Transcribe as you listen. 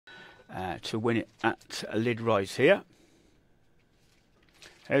to win it at a lid rise here.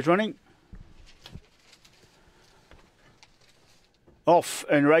 Here's running. Off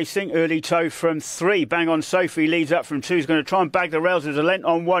and racing, early toe from 3. Bang on Sophie leads up from 2. He's going to try and bag the rails. There's a length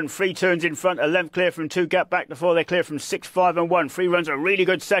on 1. 3 turns in front, a length clear from 2. Gap back to 4. They're clear from 6, 5 and 1. 3 runs a really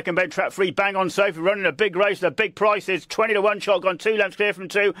good second. Bed trap 3. Bang on Sophie running a big race. The big prices. 20 to 1 shotgun. 2 lengths clear from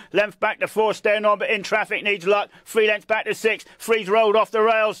 2. Length back to 4. Staying on but in traffic. Needs luck. 3 lengths back to 6. 3's rolled off the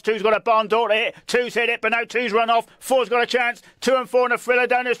rails. 2's got a barn door to hit. 2's hit it but no 2's run off. 4's got a chance. 2 and 4 and a thriller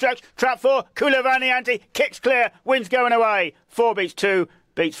down the stretch. Trap 4. Coolavanny Aunty kicks clear. Wins going away. 4 beats 2.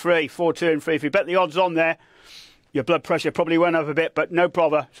 Beats 3, 4, 2 and 3. If you bet the odds on there, your blood pressure probably went up a bit, but no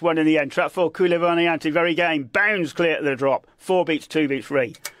bother. It's won in the end. Trap 4, Coolavanny Aunty, very game. Bounds clear to the drop. 4 beats 2, beats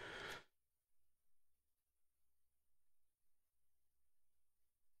 3.